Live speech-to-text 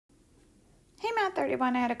Math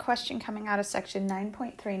 31, I had a question coming out of section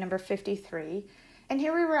 9.3, number 53. And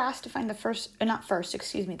here we were asked to find the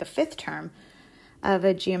the fifth term of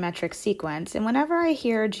a geometric sequence. And whenever I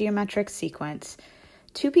hear geometric sequence,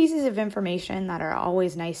 two pieces of information that are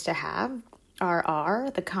always nice to have are R,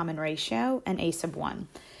 the common ratio, and A sub 1.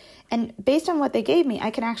 And based on what they gave me, I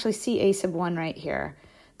can actually see A sub 1 right here.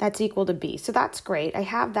 That's equal to B. So that's great. I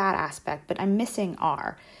have that aspect, but I'm missing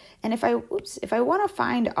R. And if I want to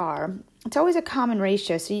find R, it's always a common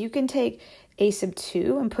ratio. So you can take A sub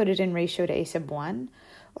 2 and put it in ratio to A sub 1.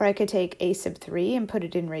 Or I could take A sub 3 and put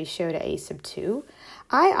it in ratio to A sub 2.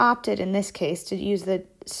 I opted in this case to use the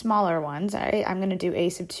smaller ones. I'm going to do A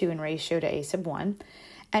sub 2 in ratio to A sub 1.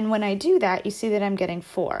 And when I do that, you see that I'm getting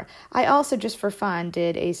 4. I also, just for fun,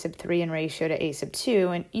 did A sub 3 in ratio to A sub 2,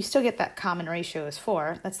 and you still get that common ratio as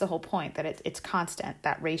 4. That's the whole point, that it's constant,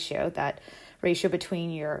 that ratio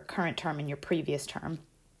between your current term and your previous term.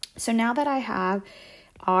 So now that I have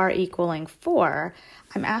R equaling 4,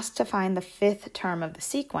 I'm asked to find the fifth term of the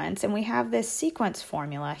sequence, and we have this sequence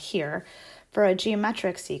formula here for a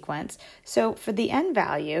geometric sequence. So for the n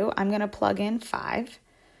value, I'm going to plug in 5.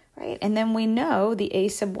 Right? And then we know the A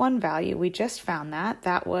sub 1 value, we just found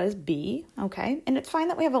that was B, okay? And it's fine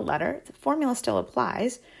that we have a letter, the formula still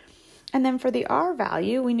applies. And then for the R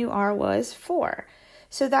value, we knew R was 4.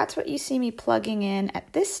 So that's what you see me plugging in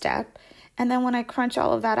at this step. And then when I crunch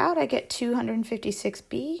all of that out, I get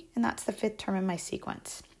 256B, and that's the fifth term in my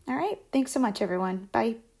sequence. All right, thanks so much, everyone.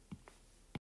 Bye.